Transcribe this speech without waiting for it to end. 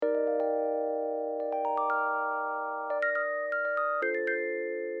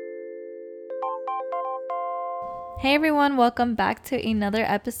Hey everyone, welcome back to another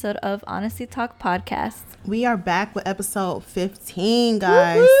episode of Honesty Talk Podcast. We are back with episode 15,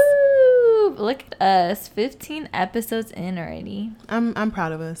 guys. Woo-hoo! Look at us, 15 episodes in already. I'm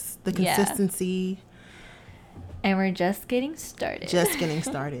proud of us. The consistency. And we're just getting started. Just getting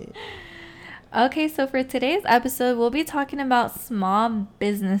started. Okay, so for today's episode, we'll be talking about small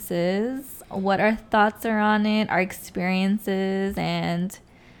businesses, what our thoughts are on it, our experiences, and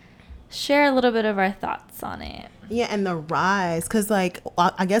share a little bit of our thoughts on it. Yeah, and the rise, because like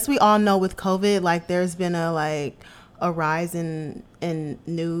I guess we all know with COVID, like there's been a rise in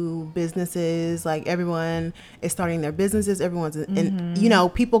new businesses. Like everyone is starting their businesses. Everyone's in,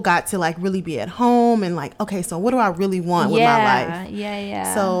 people got to like really be at home and like, okay, so what do I really want with my life?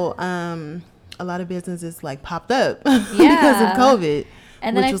 Yeah. So a lot of businesses like popped up because of COVID.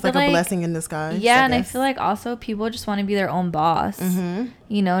 And which then was like a blessing in disguise. Yeah, and I feel like also people just want to be their own boss. Mm-hmm.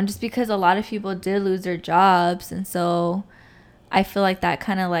 And just because a lot of people did lose their jobs. And so I feel like that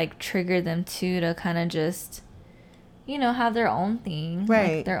kind of like triggered them too to kind of just, have their own thing.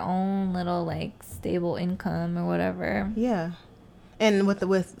 Right. Like their own little like stable income or whatever. Yeah. And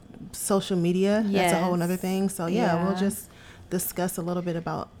with social media, that's a whole other thing. So we'll just discuss a little bit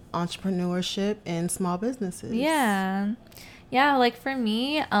about entrepreneurship and small businesses. Yeah, like for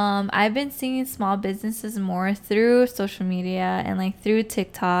me, I've been seeing small businesses more through social media and like through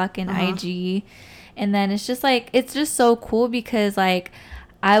TikTok and IG. And then it's just so cool because like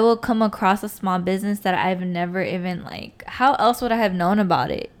I will come across a small business that I've never even like, how else would I have known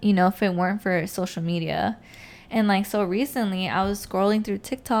about it, if it weren't for social media? And like, so recently I was scrolling through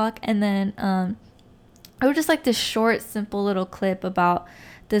TikTok and then it was just like this short, simple little clip about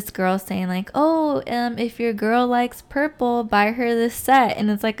this girl saying like, if your girl likes purple, buy her this set.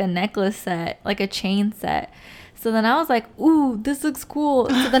 And it's like a necklace set, like a chain set. So then I was like, ooh, this looks cool.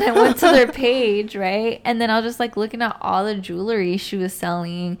 So then I went to their page, right? And then I was just like looking at all the jewelry she was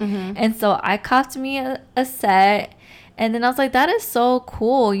selling. Mm-hmm. And so I copped me a set. And then I was like, that is so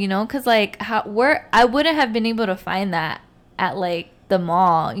cool, because like I wouldn't have been able to find that at like the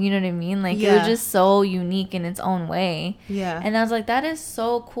mall, you know what I mean? Like it was just so unique in its own way. Yeah. And I was like, that is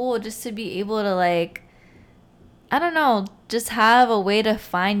so cool just to be able to like, I don't know, just have a way to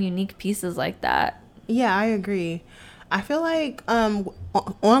find unique pieces like that. Yeah, I agree. I feel like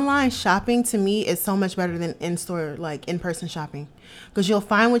online shopping to me is so much better than in-store, like in-person shopping, because you'll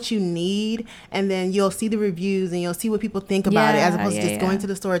find what you need and then you'll see the reviews and you'll see what people think about it, as opposed to just going to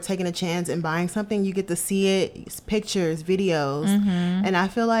the store, taking a chance and buying something. You get to see it, pictures, videos. Mm-hmm. And I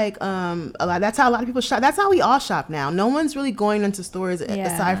feel like that's how a lot of people shop. That's how we all shop now. No one's really going into stores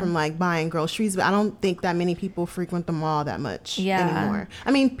aside from like buying groceries, but I don't think that many people frequent the mall that much anymore.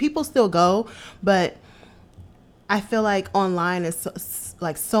 I mean, people still go, but I feel like online is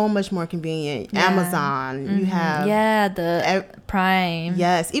so much more convenient. Amazon, you have the Prime.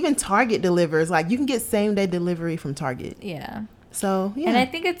 Yes, even Target delivers. Like you can get same day delivery from Target. Yeah. So and I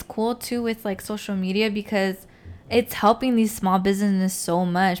think it's cool too with like social media because it's helping these small businesses so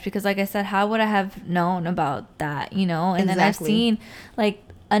much. Because like I said, how would I have known about that? And then I've seen like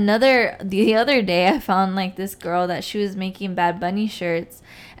the other day I found like this girl that she was making Bad Bunny shirts,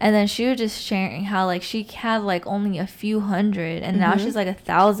 and then she was just sharing how like she had like only a few hundred and now she's like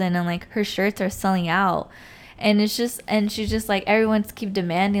 1,000 and like her shirts are selling out. And it's just, and she's just like, everyone's keep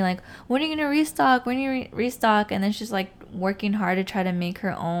demanding like, when are you gonna restock, and then she's like working hard to try to make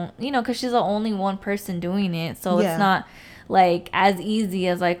her own, because she's the only one person doing it, so it's not like as easy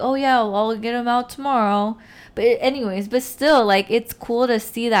as like, oh yeah, well, I'll get them out tomorrow. But anyways, but still, like, it's cool to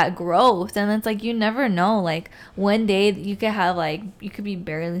see that growth. And it's like, you never know, like, one day you could have like, you could be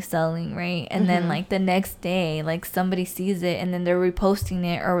barely selling, right? And then like the next day, like somebody sees it and then they're reposting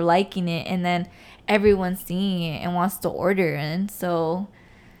it or liking it, and then everyone's seeing it and wants to order. And so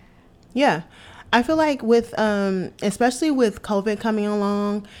yeah, I feel like with especially with COVID coming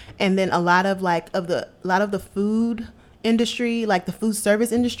along, and then a lot of the food industry, like the food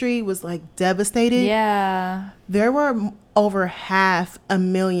service industry was like devastated. Yeah, there were over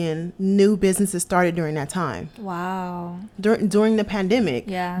 500,000 new businesses started during that time. Wow. During the pandemic.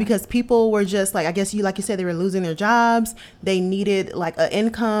 Yeah. Because people were just like, I guess like you said, they were losing their jobs. They needed like an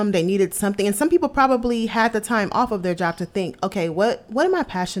income. They needed something. And some people probably had the time off of their job to think, okay, what am I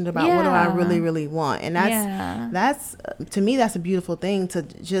passionate about? Yeah. What do I really, really want? And that's to me, that's a beautiful thing to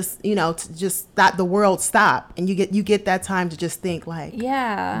just, to just stop the world stop. And you get that time to just think like,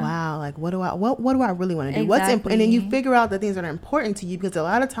 wow, like what do I really want to do? Exactly. What's important? And then you figure out the things that are important to you, because a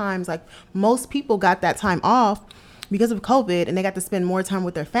lot of times, like most people got that time off because of COVID, and they got to spend more time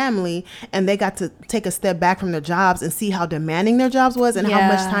with their family, and they got to take a step back from their jobs and see how demanding their jobs was, and how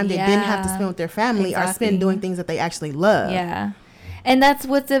much time they didn't have to spend with their family or spend doing things that they actually love. Yeah. And that's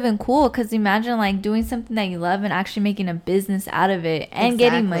what's even cool, because imagine like doing something that you love and actually making a business out of it and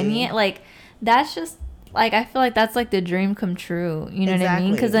getting money. Like, that's just like, I feel like that's like the dream come true. You know what I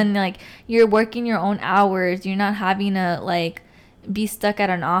mean? Because then like you're working your own hours. You're not having to like be stuck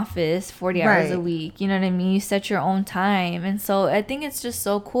at an office 40 hours a week. You know what I mean? You set your own time. And so I think it's just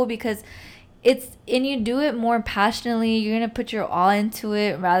so cool, because and you do it more passionately. You're gonna put your all into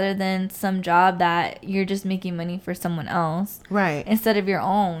it, rather than some job that you're just making money for someone else, right, instead of your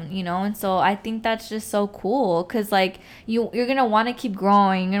own, you know. And so I think that's just so cool, because like you're gonna want to keep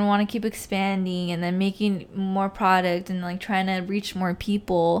growing, you're gonna want to keep expanding, and then making more product, and like trying to reach more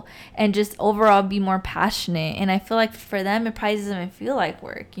people, and just overall be more passionate. And I feel like for them, it probably doesn't even feel like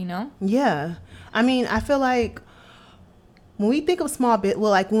work, you know. Yeah, I mean, I feel like when we think of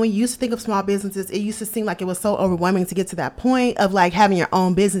when we used to think of small businesses, it used to seem like it was so overwhelming to get to that point of like having your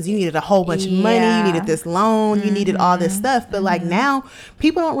own business. You needed a whole bunch of money, you needed this loan, you needed all this stuff. But like now,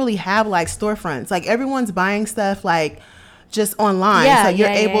 people don't really have like storefronts. Like everyone's buying stuff like just online. So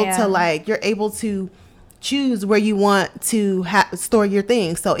you're able to choose where you want to store your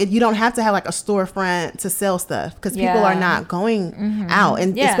things. So you don't have to have like a storefront to sell stuff, because people are not going out,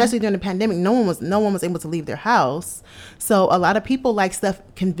 and especially during the pandemic, no one was able to leave their house. So a lot of people like stuff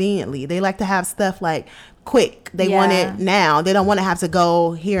conveniently. They like to have stuff like quick. They want it now. They don't want to have to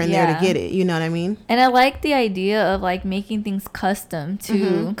go here and there to get it. You know what I mean? And I like the idea of like making things custom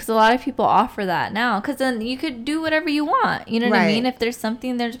too, because a lot of people offer that now, because then you could do whatever you want. You know what I mean? If there's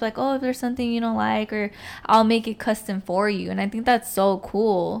something, they're just like, oh, if there's something you don't like, or I'll make it custom for you. And I think that's so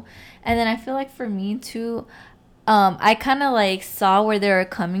cool. And then I feel like for me too, I kind of like saw where they were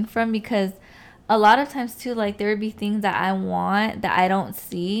coming from, because a lot of times too, like there would be things that I want that I don't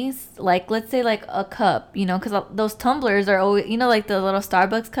see. Like let's say like a cup, you know, because those tumblers are always, you know, like the little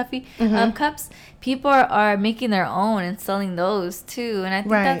Starbucks coffee cups. People are making their own and selling those too, and I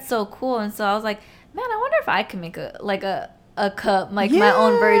think that's so cool. And so I was like, man, I wonder if I can make a cup, like my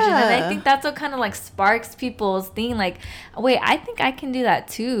own version. And I think that's what kind of like sparks people's thing. Like, wait, I think I can do that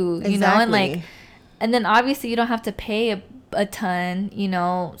too, you know, and like, and then obviously you don't have to pay a ton, you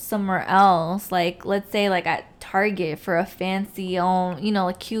know, somewhere else. Like let's say like at Target for a fancy you know,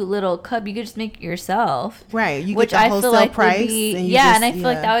 a cute little cup, you could just make it yourself, right? You which get the I wholesale feel like price, would be, and I feel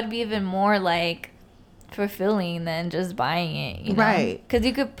like that would be even more like fulfilling than just buying it, you know, right? Because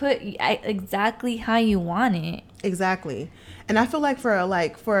you could put exactly how you want it. Exactly. And I feel like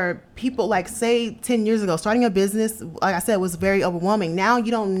for people, like say 10 years ago, starting a business, like I said, was very overwhelming. Now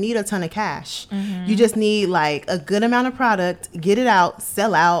you don't need a ton of cash. You just need like a good amount of product, get it out,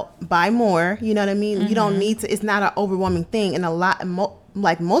 sell out, buy more. You know what I mean? You don't need to, it's not an overwhelming thing. And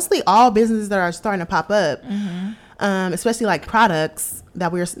mostly all businesses that are starting to pop up, especially like products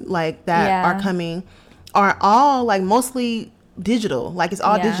that are coming, are all like mostly digital. Like it's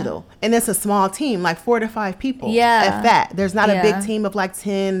all digital, and it's a small team, like 4 to 5 people, if that. There's not a big team of like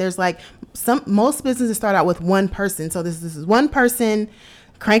 10. There's like most businesses start out with one person, so this is one person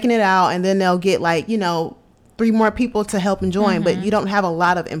cranking it out, and then they'll get like, you know, 3 more people to help and join. But you don't have a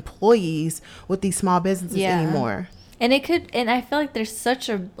lot of employees with these small businesses anymore. And I feel like there's such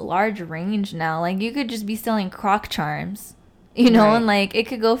a large range now. Like you could just be selling Croc charms, you know, and like it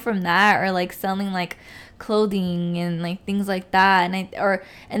could go from that, or like selling like clothing and like things like that.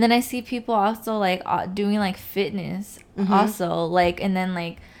 And then I see people also like doing like fitness also, like, and then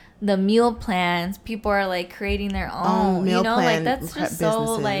like the meal plans, people are like creating their own meal, you know, like that's just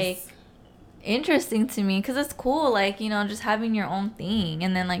so like interesting to me, because it's cool, like, you know, just having your own thing,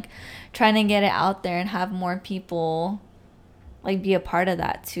 and then like trying to get it out there and have more people like be a part of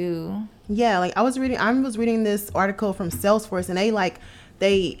that too. Yeah, like I was reading this article from Salesforce, and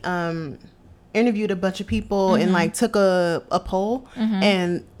they interviewed a bunch of people and like took a poll,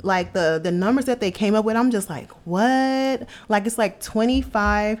 and like the numbers that they came up with, I'm just like, what? Like it's like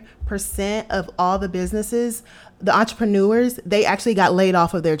 25% of all the businesses, the entrepreneurs, they actually got laid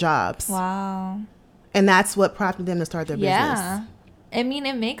off of their jobs. Wow. And that's what prompted them to start their business. Yeah. I mean,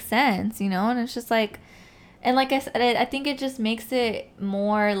 it makes sense, you know, and it's just like, and like I said, I think it just makes it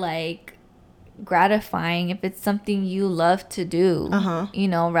more like gratifying if it's something you love to do, you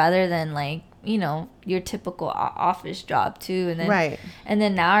know, rather than like, you know, your typical office job too. And then and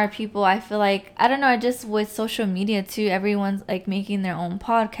then now our people, I feel like, I don't know, just with social media too, everyone's like making their own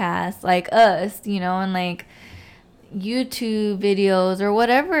podcasts, like us, you know, and like YouTube videos or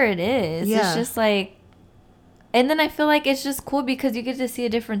whatever it is. It's just like, and then I feel like it's just cool because you get to see a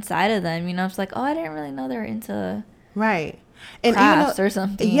different side of them, you know. It's like, oh, I didn't really know they were into Right. And crafts even or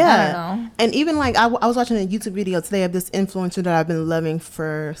something. yeah, I don't know. and even like I was watching a YouTube video today of this influencer that I've been loving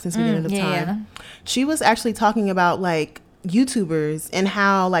for since beginning of time. She was actually talking about like YouTubers and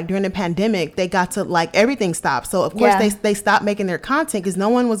how like during the pandemic they got to like everything stopped. So of course they stopped making their content because no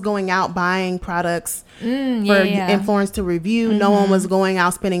one was going out buying products for influencers to review. No one was going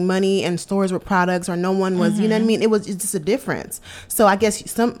out spending money in stores with products, or no one was, you know what I mean? It's just a difference. So I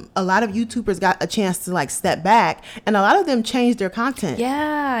guess a lot of YouTubers got a chance to like step back, and a lot of them changed their content.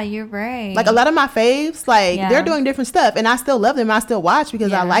 Yeah, you're right. Like a lot of my faves, like they're doing different stuff, and I still love them. I still watch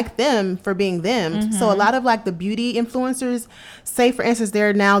because I like them for being them. So a lot of like the beauty influencers, say for instance,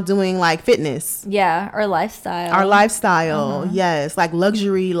 they're now doing like fitness. Yeah, or lifestyle. Yes, like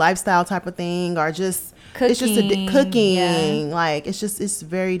luxury lifestyle type of thing, or just cooking. It's just cooking. Like it's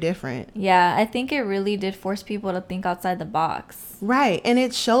very different. Yeah, I think it really did force people to think outside the box. Right, and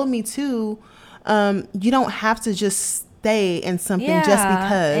it showed me too. You don't have to just stay in something just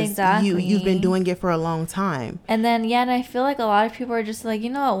because you've been doing it for a long time. And then and I feel like a lot of people are just like, you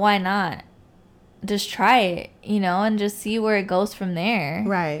know what, why not? Just try it, and just see where it goes from there.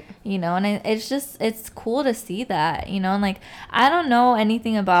 Right. And it's cool to see that, and like, I don't know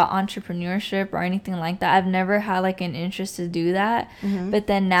anything about entrepreneurship or anything like that. I've never had like an interest to do that. But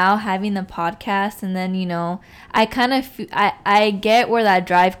then now having the podcast, and then, I kind of, I get where that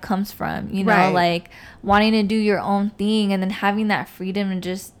drive comes from, like wanting to do your own thing, and then having that freedom and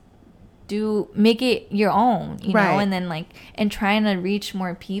just make it your own, you know, and then like, and trying to reach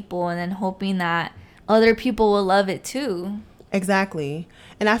more people, and then hoping that other people will love it too. Exactly.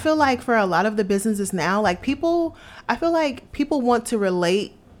 And I feel like for a lot of the businesses now, like I feel like people want to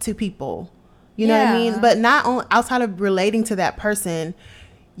relate to people, you know what I mean? But not only outside of relating to that person,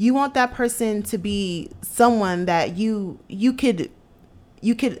 you want that person to be someone that you could,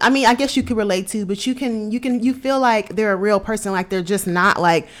 I mean, I guess you could relate to, but you feel like they're a real person. Like they're just not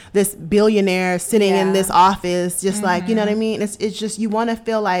like this billionaire sitting in this office, just like, you know what I mean? It's just, you want to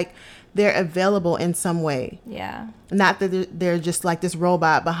feel like they're available in some way. Yeah. Not that they're just like this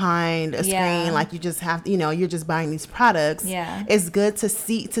robot behind a screen. Like you just have, you're just buying these products. Yeah. It's good to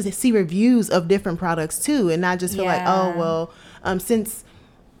see reviews of different products too, and not just feel like, oh, well, since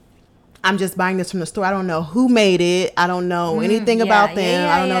I'm just buying this from the store, I don't know who made it. I don't know anything about them.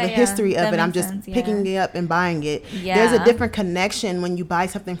 I don't know the history of it. I'm just picking it up and buying it. There's a different connection when you buy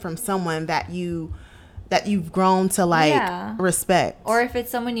something from someone that you've grown to like respect. Or if it's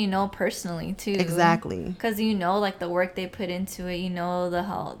someone you know personally too. Exactly. Because like the work they put into it, the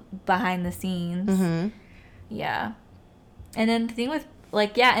whole behind the scenes. Yeah. And then the thing with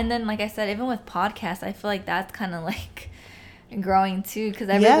and then like I said, even with podcasts, I feel like that's kind of like growing too, because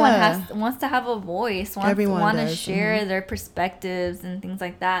everyone wants to have a voice, want to share their perspectives and things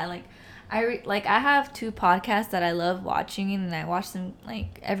like that. Like I have 2 podcasts that I love watching, and I watch them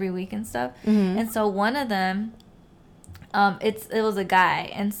like every week and stuff. And so one of them, it was a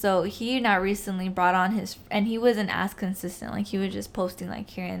guy, and so he now recently brought on and he wasn't as consistent, like he was just posting like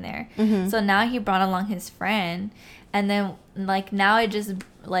here and there. So now he brought along his friend, and then like now it just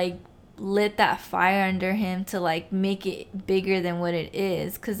like lit that fire under him to like make it bigger than what it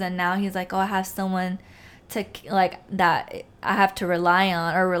is, because then now he's like, oh, I have someone to like that I have to rely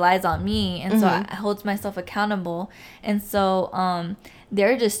on, or relies on me, and so I holds myself accountable. And so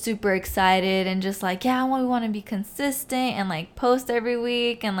they're just super excited and just like, yeah, we want to be consistent and like post every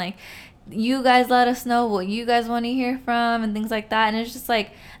week, and like you guys let us know what you guys want to hear from and things like that. And it's just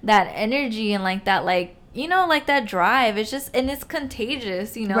like that energy and like that like like that drive, it's just, and it's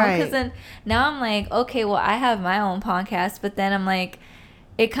contagious, because then now I'm like, okay, well, I have my own podcast, but then I'm like,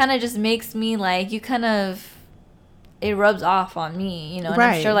 it kind of just makes me like, it rubs off on me, and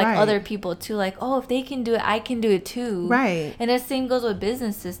I'm sure like other people too, like, oh, if they can do it, I can do it too. Right. And the same goes with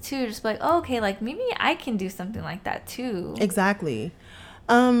businesses too, just like, oh, okay, like maybe I can do something like that too. Exactly.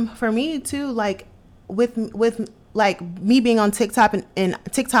 For me too, like with like me being on TikTok and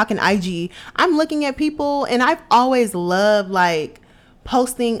IG, I'm looking at people, and I've always loved like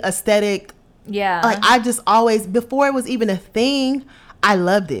posting aesthetic. Yeah. Like I just always, before it was even a thing, I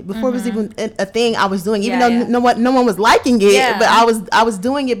loved it. Before it was even a thing I was doing, even though no one was liking it, but I was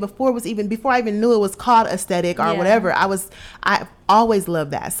doing it before I even knew it was called aesthetic or whatever. I always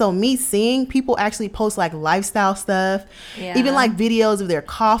loved that. So me seeing people actually post like lifestyle stuff, even like videos of their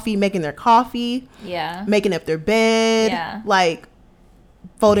coffee, making their coffee, making up their bed, like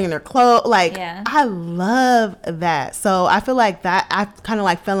folding their clothes, like I love that. So I feel like that I kind of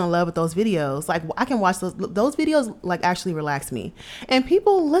like fell in love with those videos. Like I can watch those videos, like actually relax me. And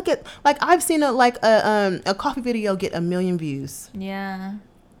people look at, like I've seen a coffee video get 1 million views. Yeah.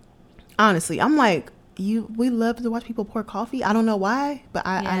 Honestly, I'm like, we love to watch people pour coffee. I don't know why, but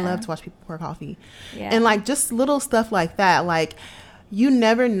I love to watch people pour coffee. Yeah. And like just little stuff like that. Like you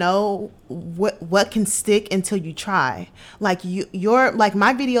never know what can stick until you try. Like your like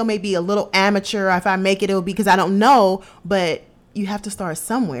my video may be a little amateur. If I make it, it'll be because I don't know, but you have to start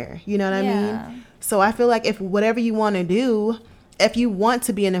somewhere. You know what I mean? So I feel like if whatever you want to do, if you want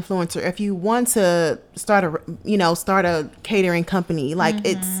to be an influencer, if you want to start a catering company, like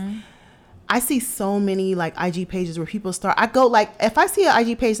I see so many like IG pages where people start. I go like, if I see an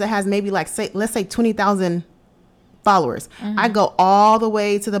IG page that has maybe like let's say 20,000 followers, I go all the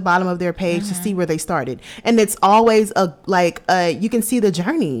way to the bottom of their page to see where they started, and it's always you can see the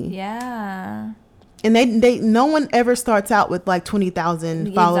journey. Yeah. And they no one ever starts out with like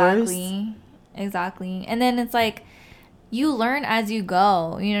 20,000 followers. Exactly. And then it's like you learn as you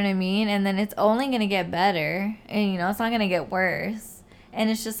go. You know what I mean? And then it's only gonna get better, and it's not gonna get worse. And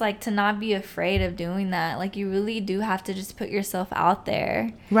it's just like to not be afraid of doing that. Like you really do have to just put yourself out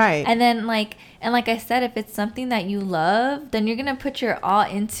there. Right. And then like I said, if it's something that you love, then you're going to put your all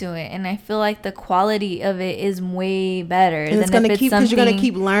into it. And I feel like the quality of it is way better and than if it's something you're going to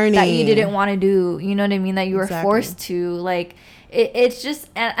keep learning that you didn't want to do. You know what I mean? That you were forced to. Like it's just,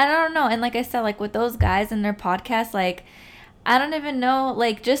 and I don't know. And like I said, like with those guys and their podcast, like I don't even know,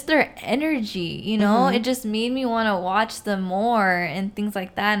 like just their energy, it just made me want to watch them more and things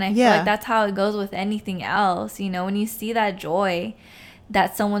like that. And I feel like that's how it goes with anything else. When you see that joy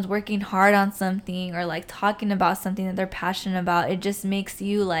that someone's working hard on something or like talking about something that they're passionate about, it just makes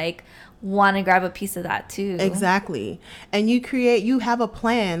you like want to grab a piece of that too. Exactly. And you have a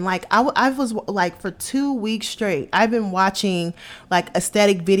plan. Like I was like for 2 weeks straight, I've been watching like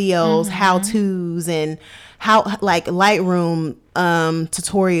aesthetic videos, how-tos, and how like Lightroom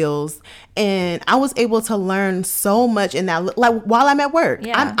tutorials, and I was able to learn so much in that, like while I'm at work.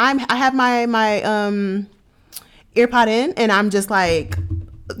 I have my earpod in, and I'm just like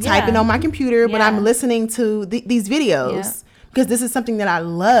typing on my computer, but I'm listening to these videos because this is something that I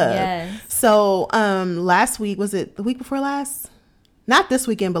love. Yes. So last week, was it the week before last? Not this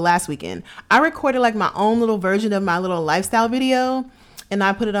weekend, but last weekend, I recorded like my own little version of my little lifestyle video. And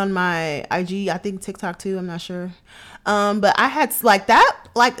I put it on my IG, I think TikTok too, I'm not sure. But I had like that,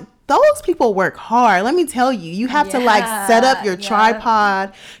 like those people work hard. Let me tell you, you have to like set up your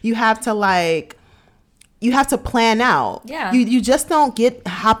tripod. You have to plan out. Yeah. You just don't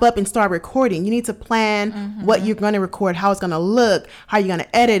hop up and start recording. You need to plan what you're going to record, how it's going to look, how you're going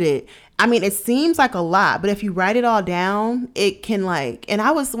to edit it. I mean, it seems like a lot, but if you write it all down, it can like, and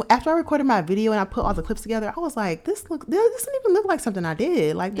after I recorded my video and I put all the clips together, I was like, this doesn't even look like something I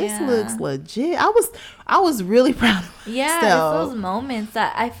did. Like this looks legit. I was really proud of myself. It's those moments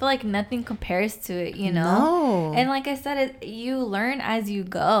that I feel like nothing compares to it, No. And like I said, you learn as you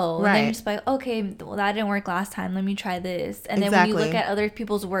go. Right. And then you're just like, okay, well, that didn't work last time. Let me try this. And then when you look at other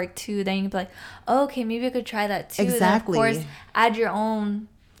people's work too, then you can be like, oh, okay, maybe I could try that too. Exactly. And of course, add your own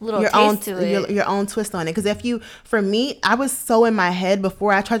your own twist on it. Because for me, I was so in my head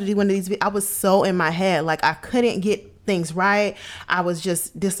before I tried to do one of these. I was so in my head, like I couldn't get things right. I was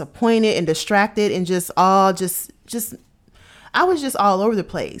just disappointed and distracted and I was just all over the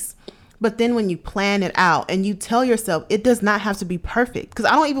place. But then when you plan it out and you tell yourself it does not have to be perfect, because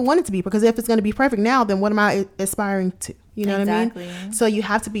I don't even want it to be, because if it's going to be perfect now, then what am I aspiring to? You know what I mean? So you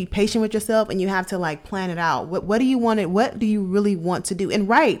have to be patient with yourself, and you have to like plan it out. What do you want it? What do you really want to do? And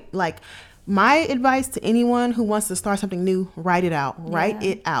write. Like my advice to anyone who wants to start something new, write it out. Write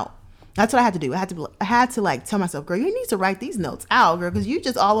it out. That's what I had to do. I had to like tell myself, girl, you need to write these notes out, girl, because you're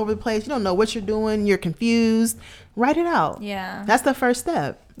just all over the place. You don't know what you're doing. You're confused. Write it out. Yeah. That's the first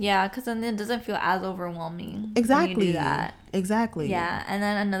step. Yeah, because then it doesn't feel as overwhelming. Exactly. When you do that. Exactly. Yeah, and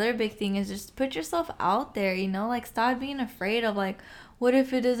then another big thing is just put yourself out there, like stop being afraid of like, what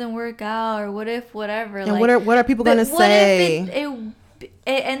if it doesn't work out, or what if whatever. And like, what are people going to say? What if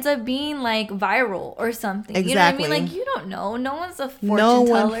it ends up being like viral or something? Exactly. You know what I mean? Like you don't know. No one's a fortune teller. No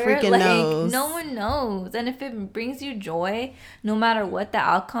one freaking knows. No one knows. And if it brings you joy, no matter what the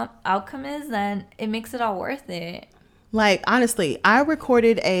outcome is, then it makes it all worth it. Like honestly, I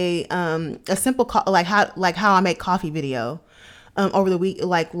recorded a simple like how I make coffee video over the week,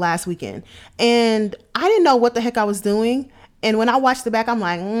 like last weekend, and I didn't know what the heck I was doing. And when I watched the back, I'm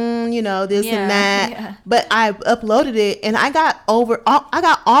like, this and that. Yeah. But I uploaded it, and I got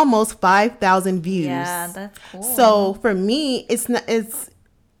almost 5,000 views. Yeah, that's cool. So for me, it's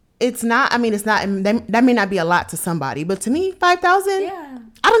not. I mean, it's not. That may not be a lot to somebody, but to me, 5,000. Yeah.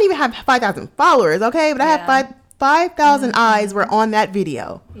 I don't even have 5,000 followers, okay? But I have 5,000 eyes were on that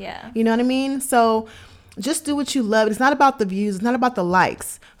video. Yeah. You know what I mean? So Just do what you love. It's not about the views. It's not about the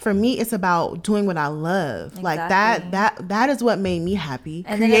likes. For me, it's about doing what I love. Exactly. Like that is what made me happy.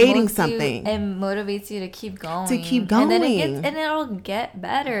 And creating something. It motivates you to keep going. And then it'll get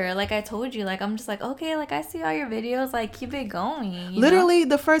better. Like I told you, like I'm just like, okay, like I see all your videos, like keep it going. Literally,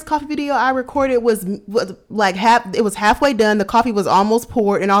 the first coffee video I recorded was like it was halfway done. The coffee was almost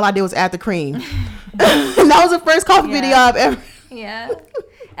poured, and all I did was add the cream. And that was the first coffee video I've ever. Yeah.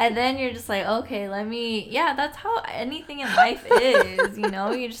 And then you're just like, okay, that's how anything in life is,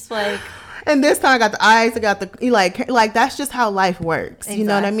 you're just like. And this time I got the eyes, I got the, like that's just how life works. Exactly. You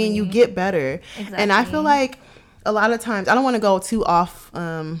know what I mean? You get better. Exactly. And I feel like a lot of times, I don't want to go too off,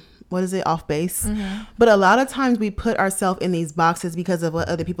 off base. Mm-hmm. But a lot of times we put ourselves in these boxes because of what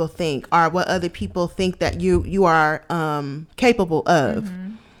other people think, or what other people think that you are capable of.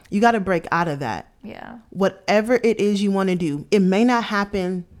 Mm-hmm. You got to break out of that. Yeah. Whatever it is you want to do, it may not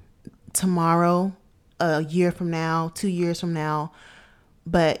happen tomorrow, a year from now, 2 years from now,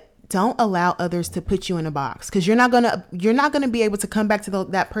 but don't allow others to put you in a box, because you're not gonna be able to come back to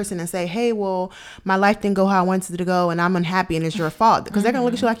that person and say, hey, well, my life didn't go how I wanted it to go and I'm unhappy and it's your fault, because they're gonna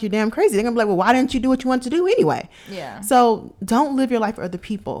look at you like you're damn crazy. They're gonna be like, well, why didn't you do what you want to do anyway? Yeah. So don't live your life for other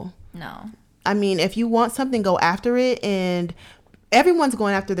people. No. I mean, if you want something, go after it. And everyone's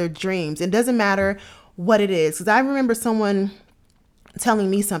going after their dreams. It doesn't matter what it is. Because I remember someone telling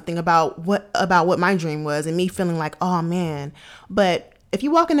me something about what my dream was, and me feeling like, oh man. But if you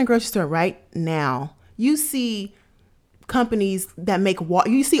walk in the grocery store right now, you see companies that make water.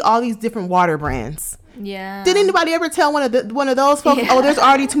 You see all these different water brands. Yeah. Did anybody ever tell one of those folks, oh, there's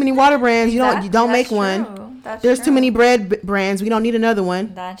already too many water brands. Exactly. You don't make true. one. That's there's true. too many bread brands. We don't need another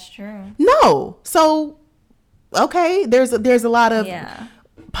one. That's true. No. So, okay, there's a lot of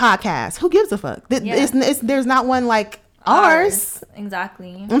podcasts. Who gives a fuck? There's not one like ours.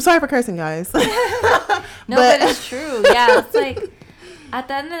 Exactly. I'm sorry for cursing, guys. No, but it's true. Yeah, it's like at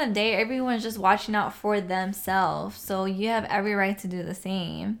the end of the day, everyone's just watching out for themselves. So you have every right to do the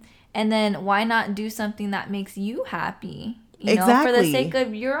same. And then why not do something that makes you happy? You know, for the sake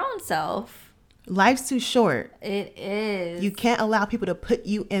of your own self. Life's too short. It is. You can't allow people to put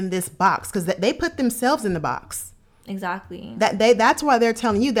you in this box, because they put themselves in the box. Exactly. That's why they're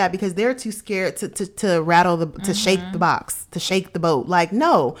telling you that, because they're too scared to rattle to shake the box, to shake the boat. Like,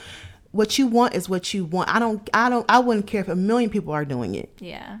 no, what you want is what you want. I wouldn't care if a million people are doing it.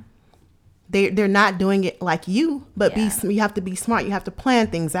 Yeah. They're not doing it like you, but you have to be smart. You have to plan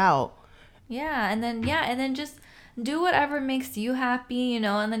things out. Yeah, and then just do whatever makes you happy,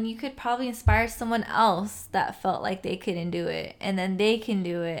 and then you could probably inspire someone else that felt like they couldn't do it, and then they can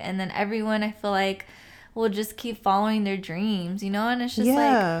do it, and then everyone, I feel like, will just keep following their dreams, and it's just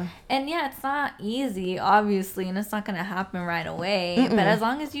like, and it's not easy, obviously, and it's not gonna happen right away. Mm-mm. But as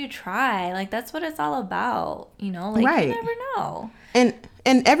long as you try, like, that's what it's all about, like, right. You never know.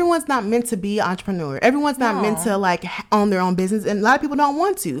 And everyone's not meant to be an entrepreneur. Everyone's not meant to like own their own business, and a lot of people don't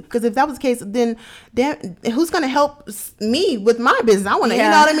want to, because if that was the case, then who's gonna help me with my business? I want to, you know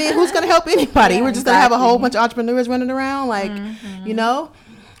what I mean? Who's gonna help anybody? We're just gonna have a whole bunch of entrepreneurs running around, like,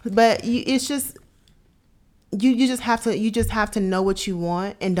 But it's just. You just have to know what you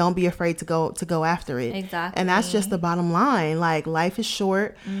want, and don't be afraid to go after it. Exactly. And that's just the bottom line. Like, life is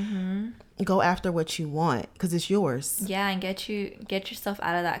short. Mm-hmm. Go after what you want, because it's yours. Yeah, and get yourself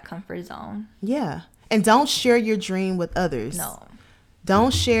out of that comfort zone. Yeah, and don't share your dream with others. No.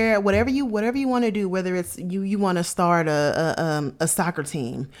 Don't share whatever you want to do. Whether it's you want to start a soccer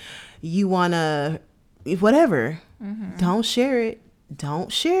team, you want to whatever. Mm-hmm. Don't share it. Don't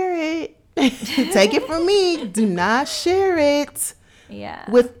share it. Take it from me. Do not share it.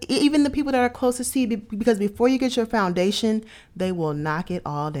 Yeah. With even the people that are closest to you, because before you get your foundation, they will knock it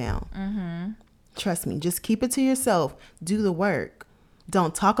all down. Mm-hmm. Trust me. Just keep it to yourself. Do the work.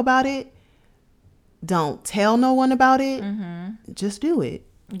 Don't talk about it. Don't tell no one about it. Mm-hmm. Just do it.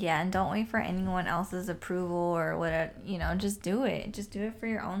 Yeah, and don't wait for anyone else's approval or whatever. Just do it. Just do it for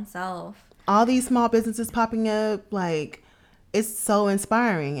your own self. All these small businesses popping up, like, it's so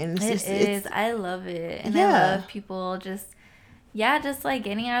inspiring, and it's I love it, and I love people just like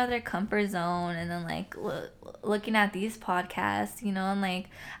getting out of their comfort zone, and then like looking at these podcasts, and like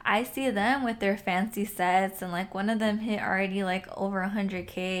I see them with their fancy sets, and like one of them hit already like over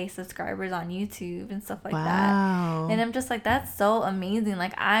 100K subscribers on YouTube and stuff like that, and I'm just like, that's so amazing.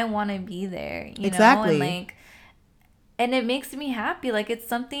 Like, I want to be there, you know, and like, and it makes me happy. Like, it's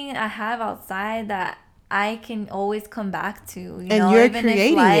something I have outside that I can always come back to, and you're even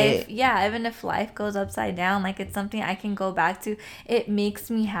creating it. Yeah, even if life goes upside down, like, it's something I can go back to. It makes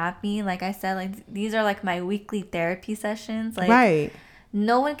me happy. Like I said, like, these are like my weekly therapy sessions. Like, right.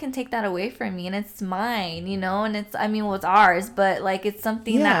 no one can take that away from me, and it's mine, you know, and it's, I mean, well, it's ours, but like it's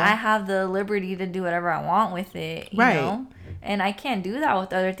something that I have the liberty to do whatever I want with it, you know, and I can't do that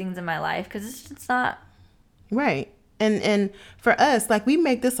with other things in my life because it's just not right. And for us, like, we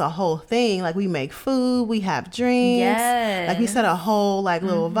make this a whole thing. Like, we make food, we have drinks. Yes. Like, we set a whole, like,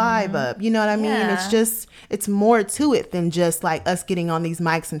 little vibe up. You know what I mean? It's more to it than just, like, us getting on these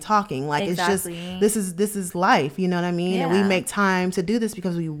mics and talking. Like, it's just, this is life. You know what I mean? Yeah. And we make time to do this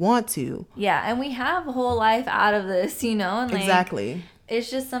because we want to. Yeah. And we have a whole life out of this, you know? And, like, exactly. It's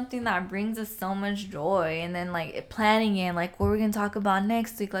just something that brings us so much joy. And then, like, planning it, like, what we're going to talk about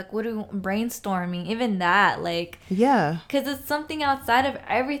next week, like, brainstorming, even that, like, yeah, because it's something outside of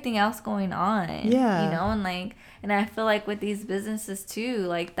everything else going on. Yeah. You know, and, like, and I feel like with these businesses too,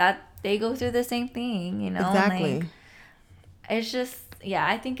 like, that they go through the same thing, you know? Exactly. Like, it's just, yeah,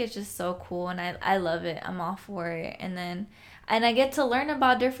 I think it's just so cool, and I love it. I'm all for it. And I get to learn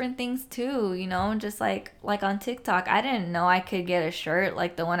about different things too, you know, just like on TikTok. I didn't know I could get a shirt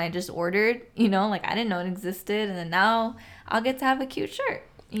like the one I just ordered, you know, like I didn't know it existed. And then now I'll get to have a cute shirt,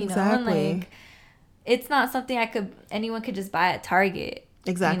 you know, and like it's not something anyone could just buy at Target.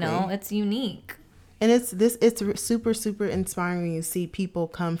 Exactly. You know, it's unique. And it's super, super inspiring when you see people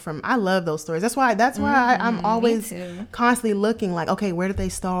come from. I love those stories. That's why I'm always constantly looking like, okay, where did they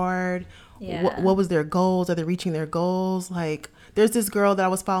start? Yeah. What was their goals? Are they reaching their goals? Like, there's this girl that I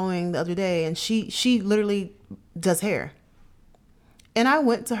was following the other day, and she literally does hair. And I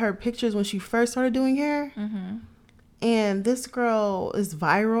went to her pictures when she first started doing hair. Mm-hmm. And this girl is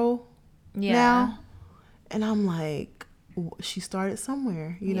viral now. And I'm like, she started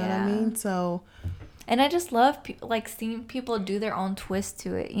somewhere. You know what I mean? So... And I just love like seeing people do their own twist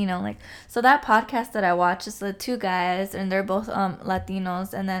to it, you know, like, so that podcast that I watched is the two guys, and they're both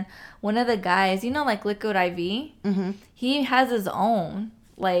Latinos, and then one of the guys, you know, like Liquid IV, mm-hmm. he has his own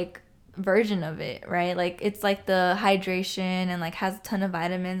like version of it, right? Like, it's like the hydration and like has a ton of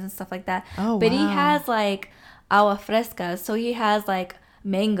vitamins and stuff like that. Oh, but he has like agua fresca, so he has like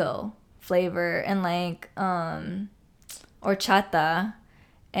mango flavor and like horchata.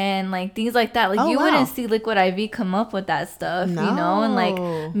 And like things like that, like wouldn't see Liquid IV come up with that stuff, you know, and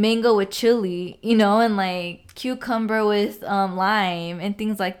like mango with chili, you know, and like cucumber with lime and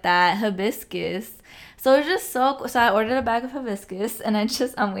things like that, hibiscus. So it's just so I ordered a bag of hibiscus, and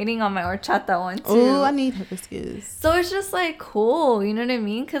I'm waiting on my horchata one too. Oh, I need hibiscus. So it's just like cool, you know what I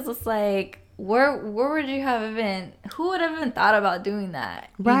mean? Because it's like, where would you have who would have even thought about doing that,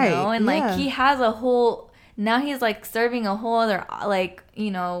 right? You know? And like he has a whole. Now he's like serving a whole other, like, you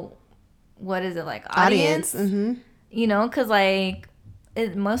know, what is it, like, audience? Mm-hmm. You know, because like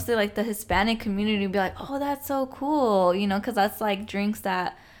it mostly like the Hispanic community would be like, oh, that's so cool, you know, because that's like drinks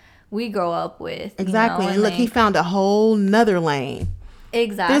that we grow up with. Exactly. You know? And look, he found a whole nother lane.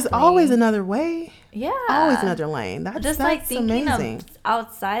 Exactly. There's always another way. Yeah. Always another lane. That's like thinking amazing. Of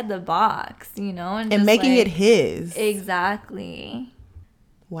outside the box, you know, and just making like, it his. Exactly.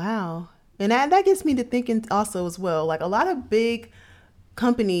 Wow. And that gets me to thinking also as well, like a lot of big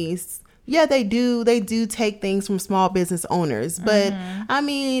companies, they do take things from small business owners. But I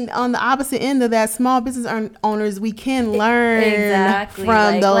mean, on the opposite end of that, small business owners, we can learn from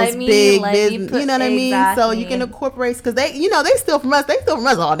like, those big business, you know what I mean? So you can incorporate, because they steal from us. They steal from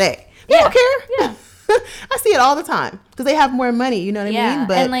us all day. They don't care. Yeah. I see it all the time because they have more money, you know what I mean?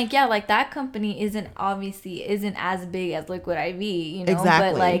 But and like, like that company isn't as big as Liquid IV, you know?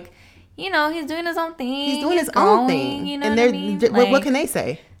 Exactly. But like, you know, he's doing his own thing. He's doing his own thing. You know and what I mean? Like, what can they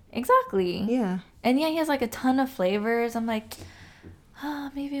say? Exactly. Yeah. And he has like a ton of flavors. I'm like,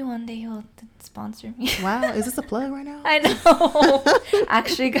 maybe one day he'll sponsor me. Wow. Is this a plug right now? I know.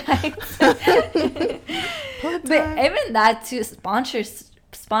 Actually, guys. But even that too, sponsorships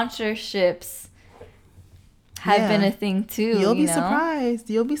have been a thing too. You'll be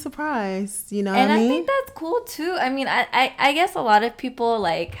surprised. You know and what I mean? I think that's cool too. I mean, I guess a lot of people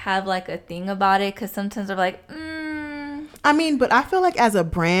like have like a thing about it, because sometimes they're like, I mean, but I feel like as a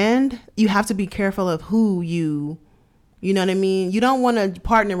brand, you have to be careful of who you know what I mean? You don't want to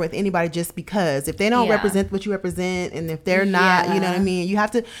partner with anybody just because if they don't represent what you represent, and if they're not, you know what I mean? I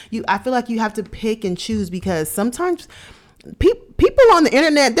feel like you have to pick and choose, because sometimes people on the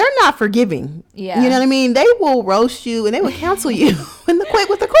internet, they're not forgiving. Yeah. You know what I mean? They will roast you and they will cancel you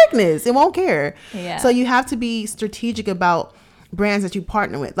with the quickness. It won't care. Yeah. So you have to be strategic about brands that you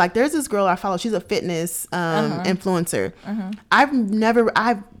partner with. Like, there's this girl I follow. She's a fitness influencer. I've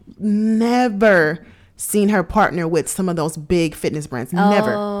never seen her partner with some of those big fitness brands.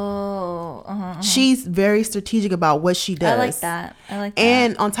 Never. She's very strategic about what she does. I like that.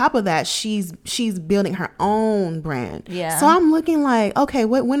 And on top of that, she's building her own brand. Yeah. So I'm looking like, okay,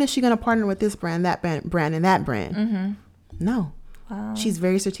 when is she going to partner with this brand, that brand, and that brand? No. Wow. She's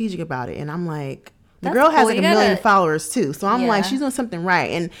very strategic about it. And I'm like, the girl has like a million followers too. So I'm like, she's doing something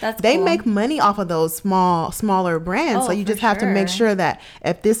right. And they make money off of those smaller brands. So you just have to make sure that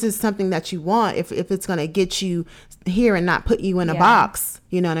if this is something that you want, if it's going to get you here and not put you in a box,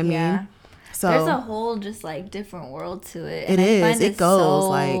 you know what I mean? Yeah. So there's a whole just like different world to it. And it goes so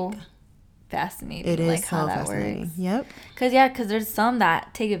like fascinating. It is like so how that fascinating. Works. Yep. Because there's some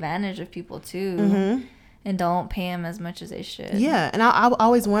that take advantage of people too. And don't pay them as much as they should. Yeah, and I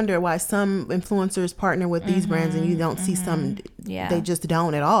always wonder why some influencers partner with these brands and you don't see some. They just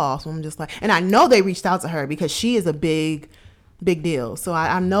don't at all. So I'm just like, and I know they reached out to her because she is a big deal. So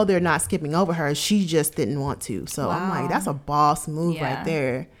I know they're not skipping over her. She just didn't want to. So I'm like, that's a boss move right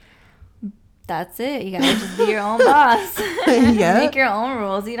there. That's it. You gotta just be your own boss. Make your own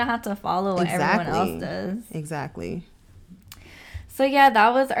rules. You don't have to follow what everyone else does. Exactly. So yeah,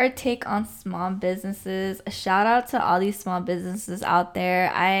 that was our take on small businesses. A shout out to all these small businesses out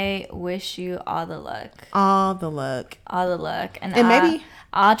there. I wish you all the luck. All the luck. And maybe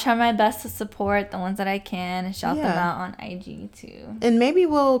I'll try my best to support the ones that I can and shout them out on IG too. And maybe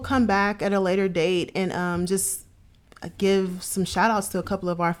we'll come back at a later date and just give some shout outs to a couple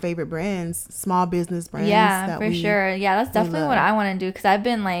of our favorite brands, small business brands. Yeah, for sure. Yeah, that's definitely what I want to do because I've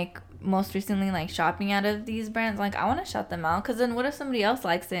been like most recently like shopping out of these brands. Like I want to shout them out because then what if somebody else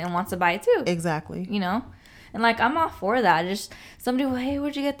likes it and wants to buy it too? Exactly. You know, and like I'm all for that. Just somebody, hey,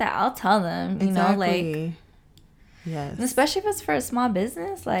 where'd you get that? I'll tell them. You know, like yes, and especially if it's for a small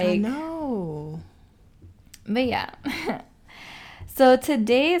business. Like I know. But yeah. So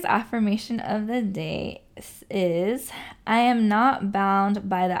today's affirmation of the day is, I am not bound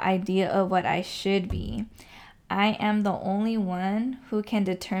by the idea of what I should be. I am the only one who can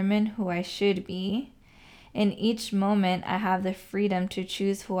determine who I should be. In each moment, I have the freedom to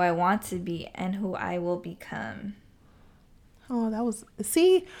choose who I want to be and who I will become. Oh, that was...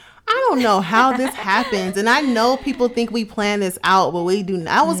 See, I don't know how this happens. And I know people think we plan this out, but we do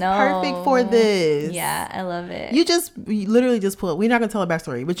not. I was perfect for this. Yeah, I love it. You literally just pulled... We're not going to tell a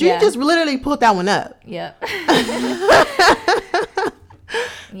backstory, but you just literally pulled that one up. Yep.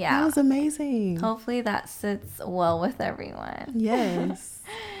 Yeah. That was amazing. Hopefully that sits well with everyone. Yes.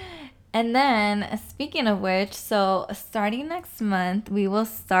 And then, speaking of which, so starting next month, we will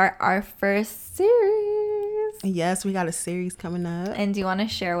start our first series. Yes, we got a series coming up. And do you want to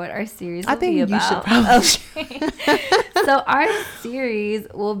share what our series will be about? I think you should probably. So our series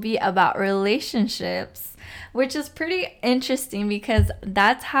will be about relationships, which is pretty interesting because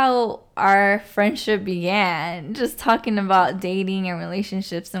that's how our friendship began, just talking about dating and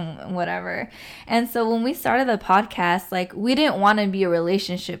relationships and whatever. And so when we started the podcast, like we didn't want to be a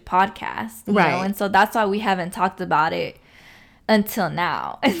relationship podcast, you know? And so that's why we haven't talked about it until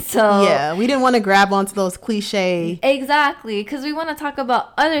now. And so yeah, we didn't want to grab onto those cliche. Exactly, because we want to talk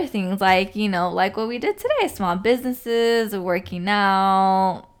about other things like, you know, like what we did today, small businesses, working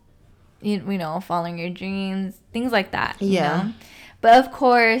out, you know, following your dreams, things like that. You know? But of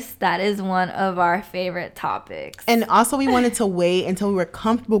course, that is one of our favorite topics. And also we wanted to wait until we were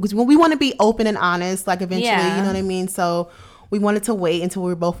comfortable because we want to be open and honest, like eventually, you know what I mean? So we wanted to wait until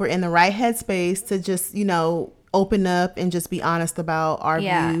we both were in the right headspace to just, you know, open up and just be honest about our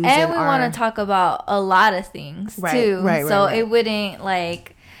views. And we want to talk about a lot of things too. So it wouldn't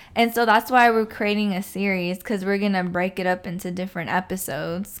like... And so that's why we're creating a series, because we're going to break it up into different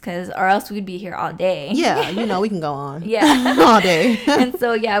episodes, or else we'd be here all day. Yeah, you know, we can go on. All day. And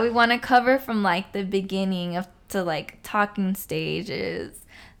so, we want to cover from, like, the beginning to, like, talking stages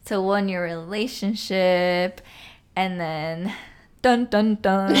to 1 year relationship, and then, dun, dun,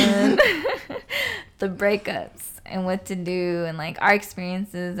 dun, the breakups and what to do and, like, our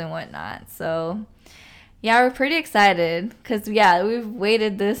experiences and whatnot. So... yeah, we're pretty excited because, we've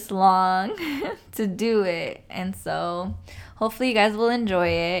waited this long to do it. And so hopefully you guys will enjoy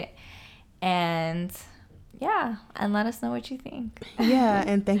it. And, and let us know what you think. Yeah,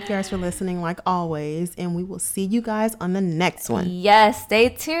 and thank you guys for listening like always. And we will see you guys on the next one. Yes, stay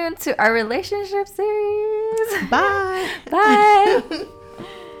tuned to our relationship series. Bye. Bye.